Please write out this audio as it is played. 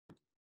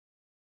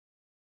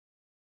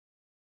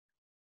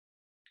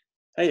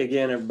Hey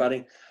again,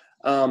 everybody.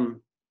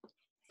 Um,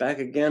 Back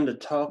again to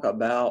talk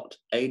about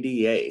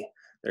ADA.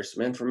 There's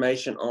some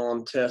information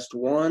on test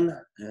one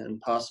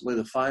and possibly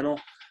the final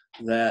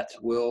that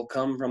will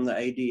come from the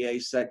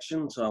ADA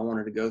section. So I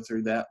wanted to go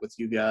through that with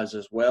you guys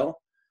as well.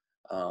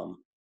 Um,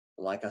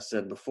 like I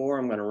said before,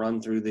 I'm going to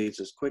run through these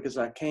as quick as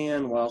I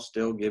can while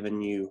still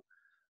giving you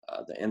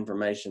the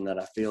information that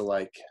I feel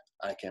like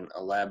I can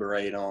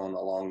elaborate on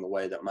along the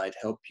way that might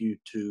help you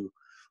to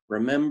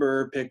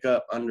remember, pick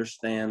up,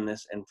 understand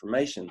this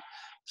information.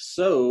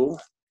 So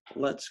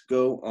let's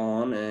go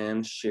on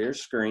and share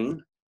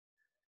screen,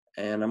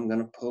 and I'm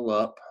going to pull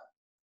up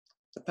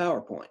the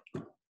PowerPoint.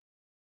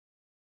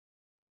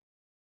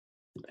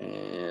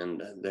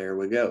 And there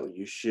we go.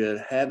 You should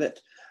have it.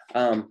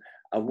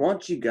 I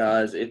want you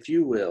guys, if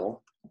you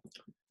will,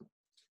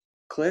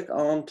 click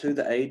on to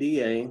the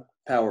ADA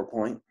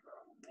PowerPoint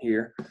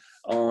here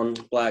on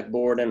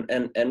Blackboard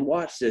and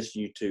watch this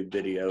YouTube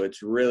video.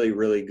 It's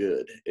really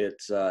good.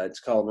 It's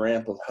called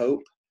Ramp of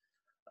Hope.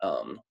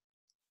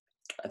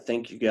 I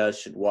think you guys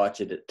should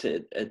watch it.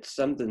 It's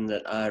something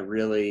that I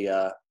really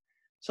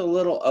it's a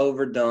little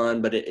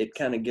overdone, but it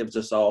kind of gives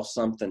us all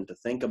something to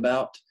think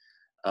about.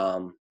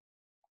 And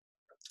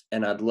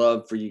I'd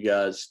love for you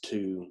guys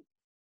to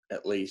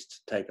at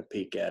least take a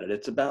peek at it.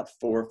 It's about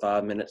 4 or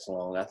 5 minutes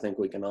long. I think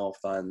we can all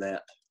find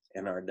that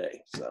in our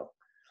day. So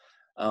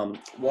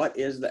what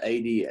is the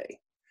ADA?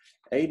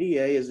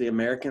 ADA is the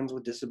Americans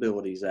with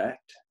Disabilities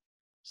Act,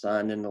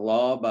 signed into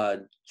law by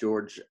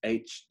George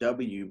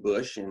H.W.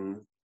 Bush in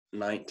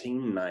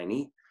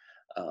 1990.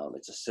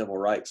 It's a civil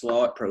rights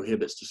law. It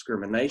prohibits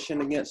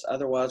discrimination against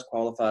otherwise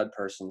qualified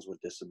persons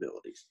with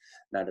disabilities.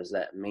 Now, does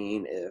that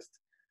mean if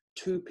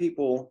two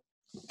people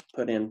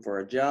put in for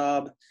a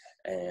job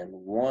and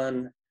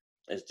one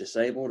is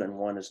disabled and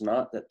one is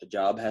not, that the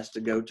job has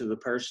to go to the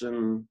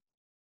person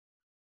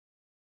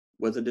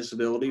with a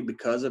disability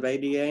because of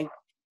ADA?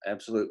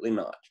 Absolutely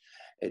not.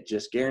 It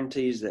just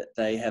guarantees that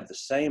they have the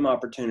same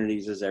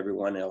opportunities as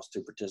everyone else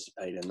to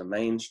participate in the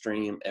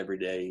mainstream,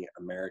 everyday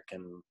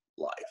American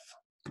life.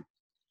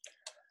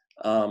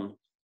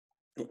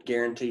 It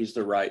guarantees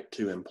the right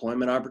to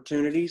employment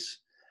opportunities,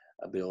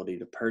 ability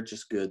to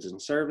purchase goods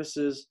and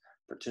services,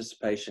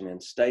 participation in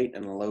state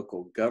and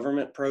local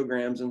government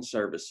programs and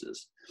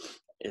services.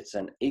 It's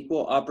an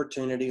equal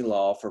opportunity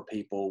law for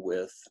people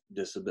with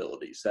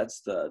disabilities.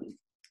 That's the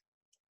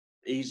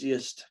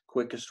easiest,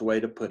 quickest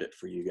way to put it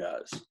for you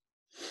guys.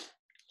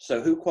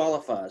 So who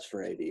qualifies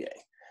for ADA?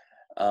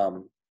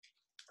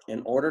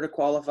 In order to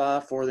qualify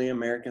for the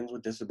Americans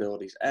with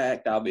Disabilities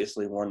Act,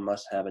 obviously one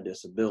must have a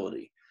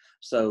disability.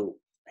 So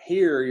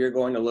here you're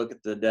going to look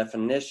at the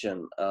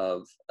definition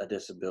of a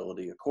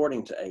disability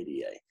according to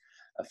ADA.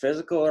 A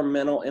physical or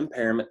mental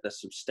impairment that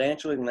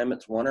substantially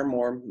limits one or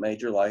more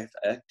major life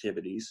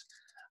activities,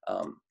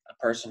 a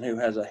person who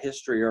has a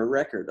history or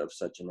record of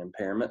such an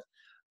impairment,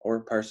 or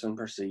a person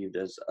perceived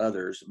as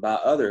by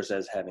others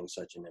as having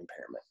such an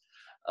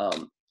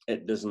impairment.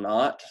 It does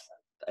not,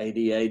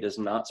 ADA does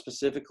not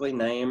specifically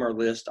name or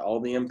list all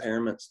the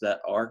impairments that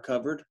are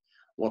covered.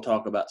 We'll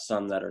talk about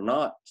some that are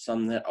not,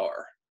 some that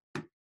are.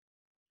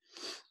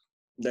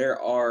 There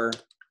are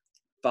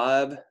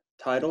 5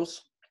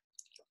 titles.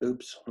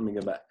 Oops, let me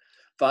go back.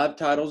 5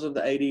 titles of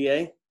the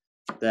ADA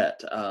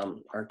that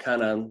are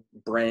kind of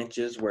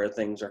branches where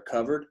things are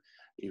covered.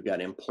 You've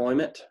got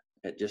employment.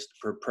 It just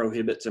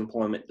prohibits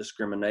employment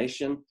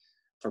discrimination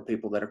for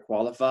people that are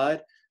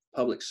qualified.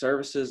 Public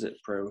services, it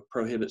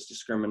prohibits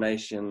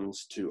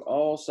discriminations to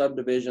all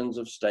subdivisions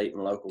of state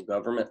and local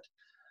government.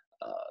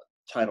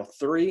 Title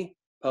III,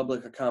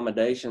 public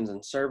accommodations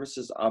and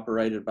services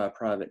operated by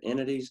private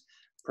entities,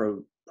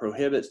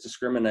 prohibits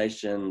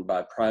discrimination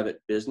by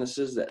private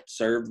businesses that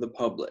serve the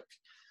public.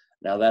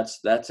 Now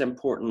that's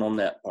important on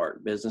that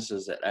part,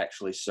 businesses that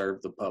actually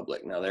serve the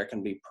public. Now there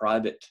can be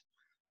private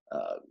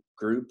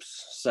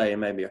groups, say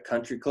maybe a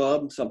country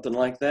club, something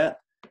like that.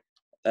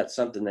 That's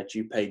something that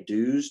you pay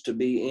dues to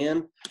be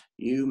in.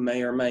 You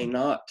may or may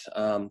not,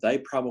 they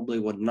probably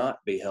would not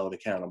be held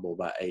accountable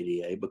by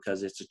ADA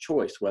because it's a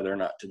choice whether or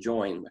not to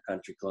join the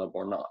country club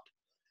or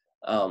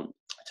not.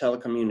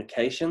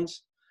 Telecommunications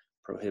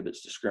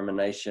prohibits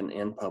discrimination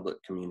in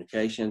public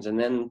communications. And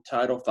then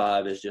Title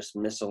V is just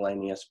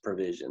miscellaneous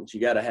provisions.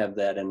 You got to have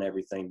that in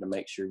everything to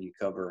make sure you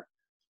cover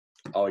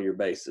all your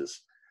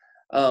bases.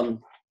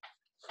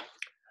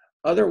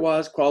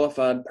 Otherwise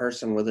qualified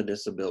person with a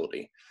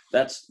disability.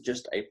 That's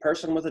just a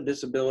person with a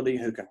disability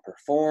who can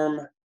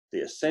perform the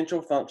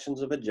essential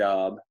functions of a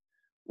job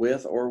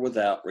with or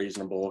without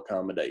reasonable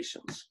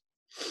accommodations.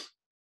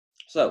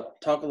 So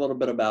talk a little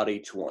bit about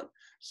each one.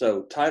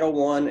 So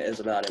Title I is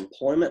about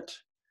employment,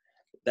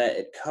 that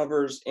it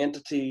covers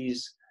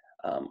entities,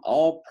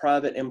 all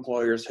private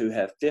employers who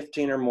have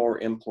 15 or more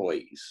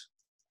employees.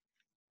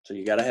 So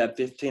you got to have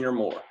 15 or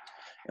more.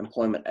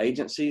 Employment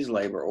agencies,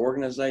 labor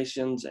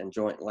organizations, and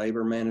joint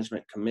labor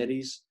management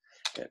committees.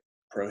 It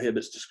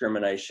prohibits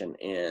discrimination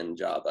in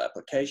job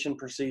application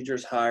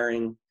procedures,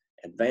 hiring,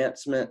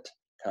 advancement,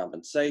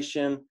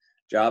 compensation,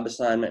 job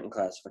assignment and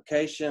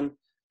classification,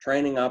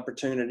 training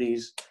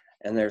opportunities,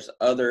 and there's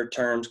other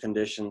terms,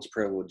 conditions,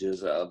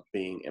 privileges of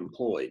being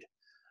employed.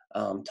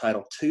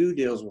 Title II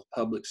deals with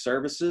public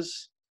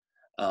services.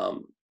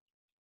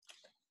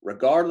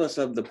 Regardless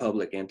of the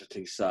public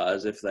entity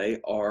size, if they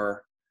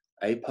are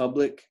a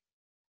public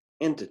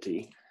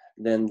entity,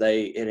 then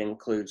it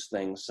includes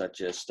things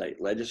such as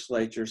state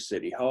legislatures,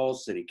 city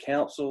halls, city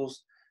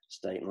councils,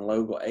 state and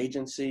local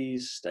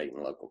agencies, state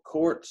and local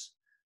courts,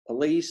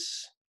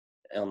 police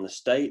on the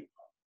state,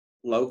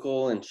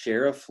 local, and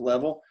sheriff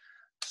level,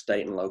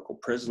 state and local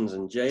prisons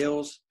and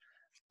jails,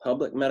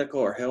 public medical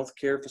or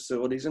healthcare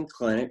facilities and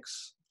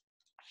clinics.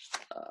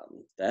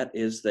 That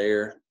is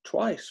there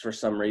twice for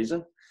some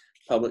reason.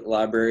 Public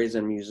libraries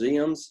and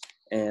museums,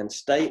 and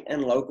state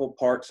and local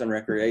parks and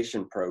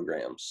recreation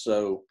programs.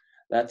 So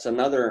that's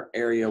another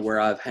area where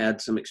I've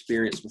had some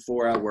experience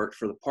before. I worked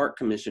for the Park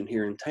Commission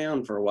here in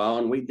town for a while,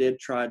 and we did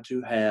try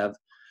to have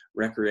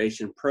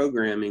recreation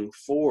programming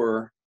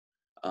for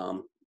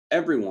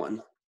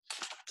everyone.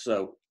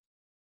 So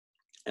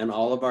in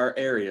all of our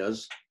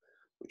areas,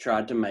 we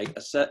tried to make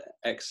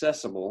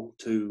accessible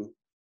to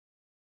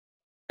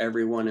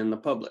everyone in the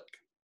public.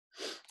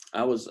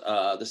 I was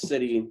the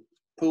city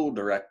pool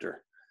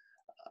director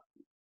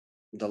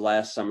the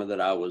last summer that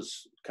I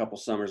was, a couple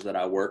summers that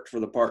I worked for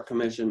the Park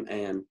Commission,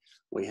 and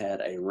we had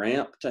a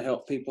ramp to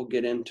help people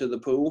get into the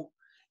pool.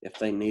 If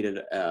they needed,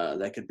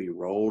 they could be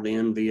rolled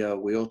in via a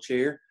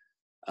wheelchair.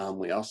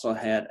 We also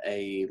had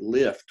a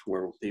lift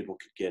where people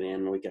could get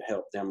in. We could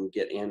help them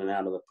get in and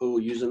out of the pool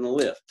using the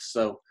lift.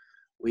 So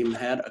we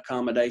had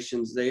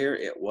accommodations there.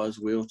 It was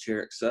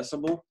wheelchair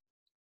accessible.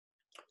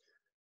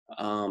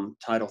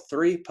 Title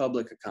III,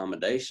 public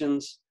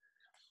accommodations.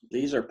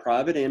 These are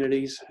private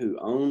entities who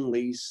own,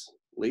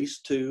 lease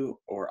to,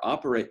 or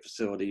operate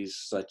facilities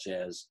such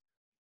as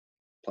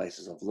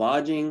places of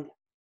lodging,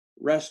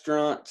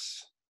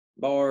 restaurants,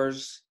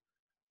 bars,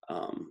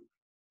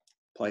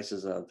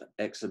 places of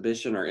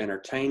exhibition or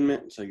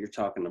entertainment. So you're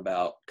talking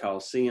about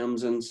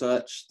coliseums and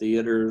such,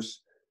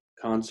 theaters,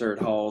 concert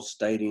halls,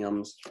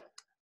 stadiums,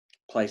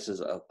 places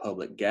of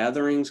public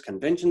gatherings,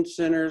 convention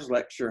centers,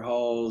 lecture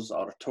halls,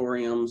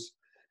 auditoriums,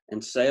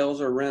 and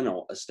sales or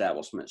rental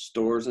establishments,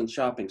 stores and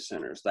shopping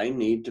centers. They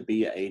need to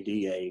be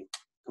ADA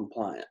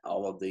compliant,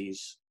 all of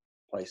these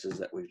places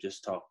that we've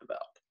just talked about.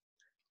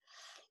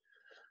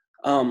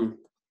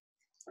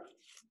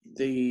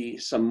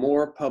 Some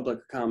more public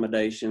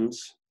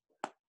accommodations,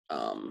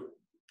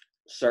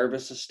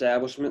 service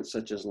establishments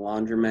such as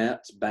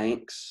laundromats,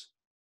 banks,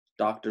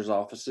 doctor's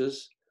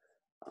offices,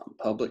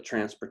 public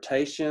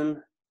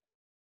transportation,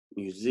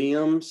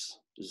 museums,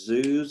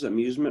 zoos,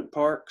 amusement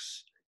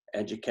parks,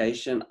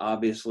 education,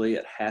 obviously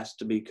it has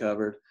to be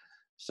covered.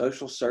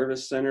 Social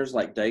service centers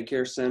like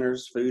daycare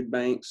centers, food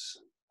banks,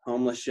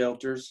 homeless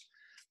shelters,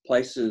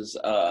 places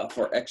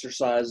for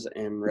exercise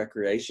and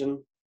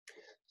recreation,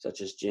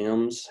 such as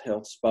gyms,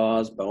 health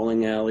spas,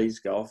 bowling alleys,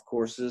 golf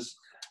courses.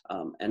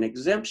 An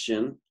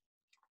exemption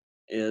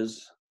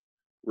is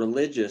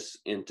religious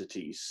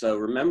entities. So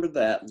remember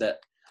that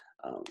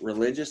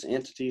religious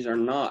entities are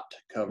not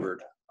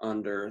covered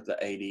under the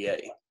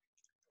ADA.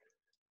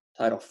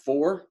 Title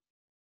IV,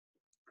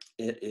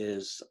 it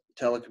is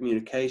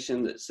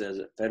telecommunications. It says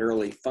that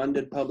federally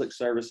funded public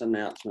service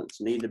announcements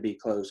need to be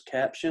closed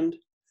captioned.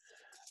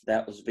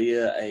 That was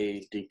via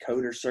a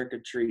Decoder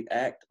Circuitry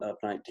Act of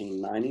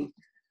 1990.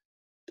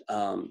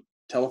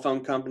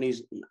 Telephone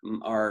companies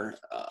are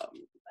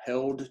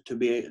held to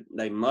be,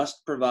 they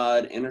must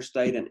provide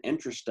interstate and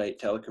intrastate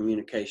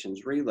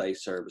telecommunications relay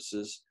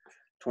services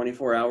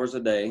 24 hours a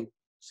day,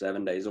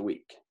 7 days a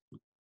week.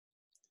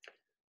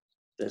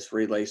 This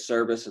relay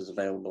service is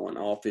available in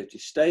all 50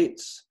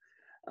 states.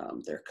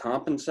 They're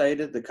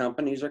compensated, the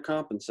companies are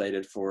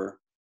compensated for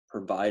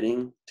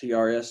providing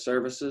TRS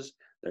services.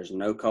 There's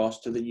no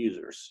cost to the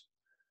users.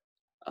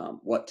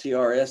 What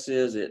TRS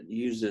is, it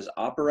uses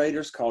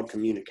operators called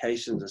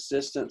communications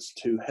assistants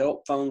to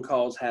help phone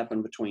calls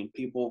happen between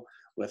people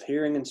with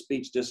hearing and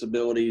speech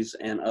disabilities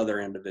and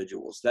other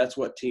individuals. That's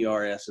what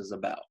TRS is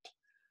about.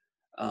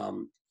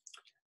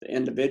 The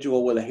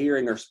individual with a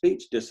hearing or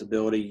speech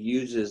disability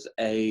uses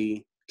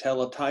a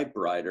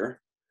teletypewriter.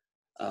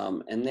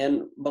 And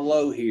then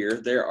below here,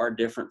 there are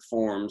different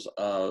forms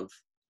of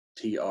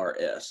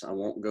TRS. I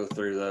won't go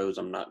through those.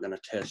 I'm not going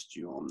to test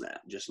you on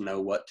that. Just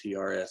know what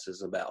TRS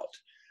is about.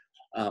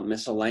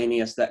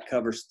 Miscellaneous, that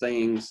covers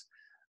things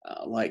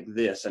like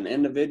this. An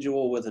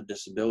individual with a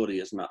disability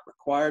is not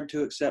required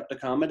to accept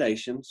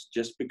accommodations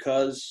just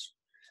because.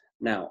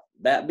 Now,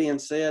 that being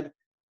said,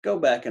 go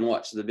back and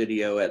watch the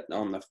video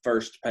on the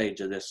first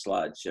page of this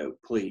slideshow,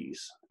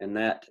 please. And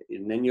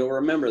then you'll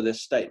remember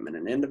this statement.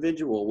 An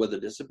individual with a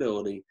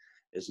disability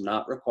is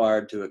not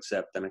required to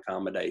accept an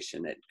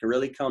accommodation. It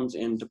really comes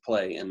into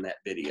play in that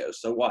video,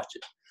 so watch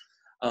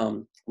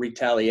it.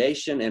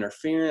 Retaliation,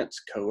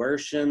 interference,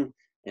 coercion,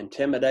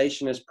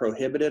 intimidation is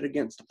prohibited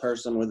against a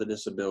person with a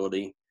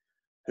disability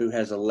who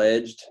has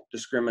alleged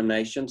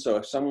discrimination. So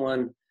if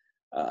someone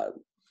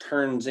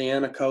turns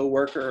in a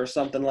coworker or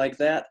something like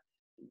that,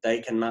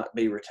 they cannot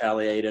be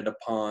retaliated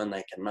upon,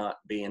 they cannot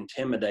be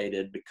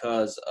intimidated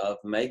because of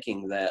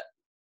making that,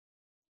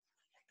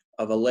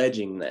 of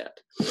alleging that.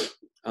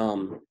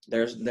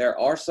 There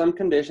are some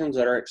conditions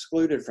that are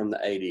excluded from the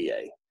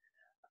ADA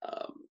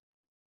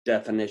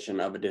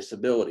definition of a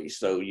disability.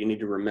 So you need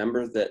to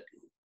remember that,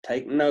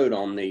 take note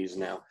on these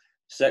now.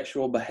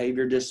 Sexual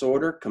behavior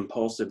disorder,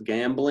 compulsive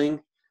gambling,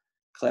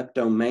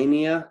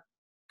 kleptomania,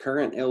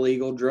 current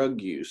illegal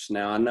drug use.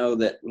 Now I know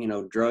that, you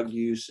know, drug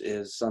use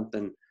is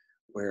something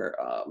where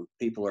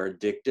people are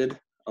addicted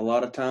a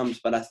lot of times,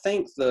 but I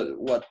think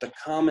what the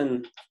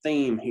common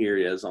theme here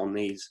is on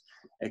these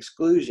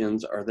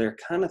exclusions are they're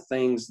kind of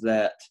things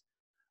that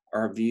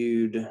are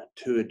viewed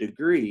to a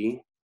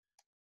degree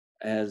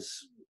as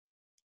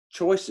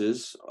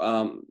choices,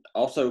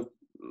 also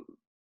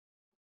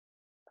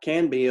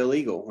can be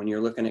illegal when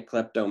you're looking at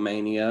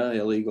kleptomania,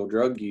 illegal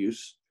drug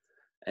use,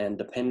 and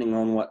depending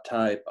on what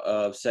type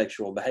of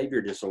sexual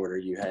behavior disorder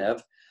you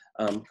have.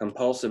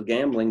 Compulsive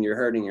gambling, you're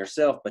hurting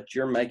yourself, but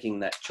you're making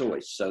that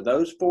choice. So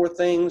those 4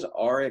 things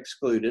are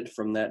excluded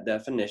from that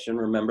definition.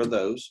 Remember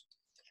those.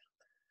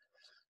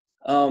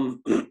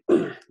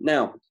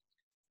 Now,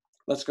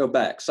 let's go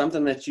back.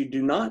 Something that you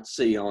do not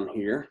see on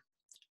here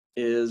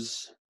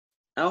is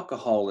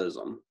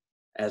alcoholism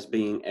as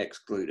being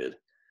excluded.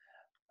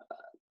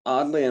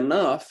 Oddly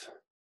enough,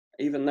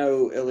 even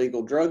though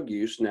illegal drug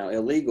use, now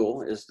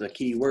illegal is the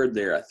key word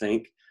there, I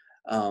think,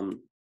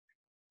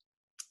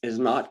 is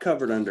not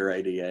covered under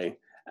ADA.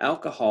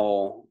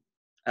 Alcoholics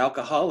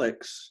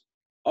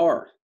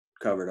are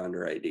covered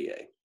under ADA.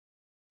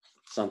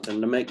 Something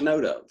to make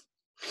note of.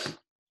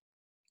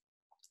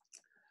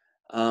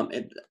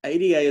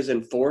 ADA is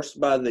enforced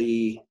by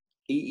the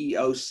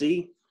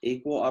EEOC,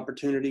 Equal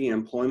Opportunity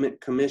Employment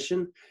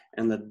Commission,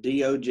 and the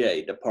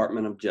DOJ,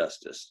 Department of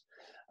Justice.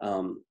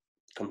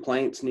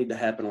 Complaints need to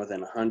happen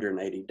within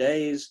 180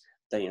 days.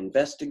 They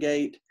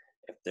investigate.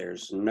 If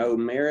there's no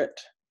merit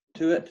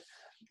to it,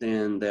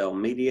 then they'll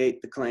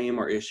mediate the claim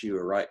or issue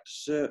a right to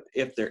sue.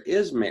 If there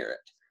is merit,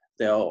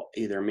 they'll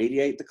either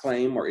mediate the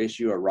claim or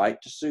issue a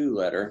right to sue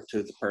letter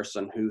to the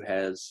person who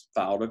has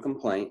filed a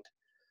complaint.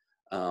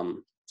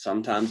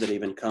 Sometimes it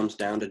even comes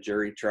down to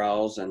jury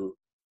trials and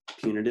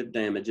punitive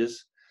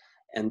damages.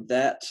 And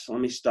that, let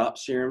me stop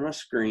sharing my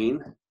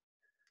screen.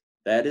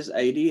 That is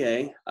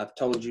ADA. I've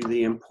told you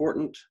the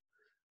important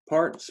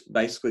parts,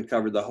 basically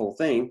covered the whole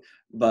thing,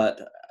 but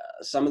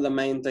some of the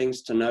main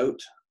things to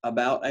note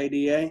about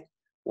ADA,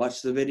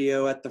 watch the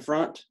video at the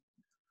front.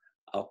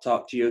 I'll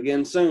talk to you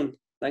again soon.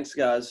 Thanks,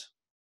 guys.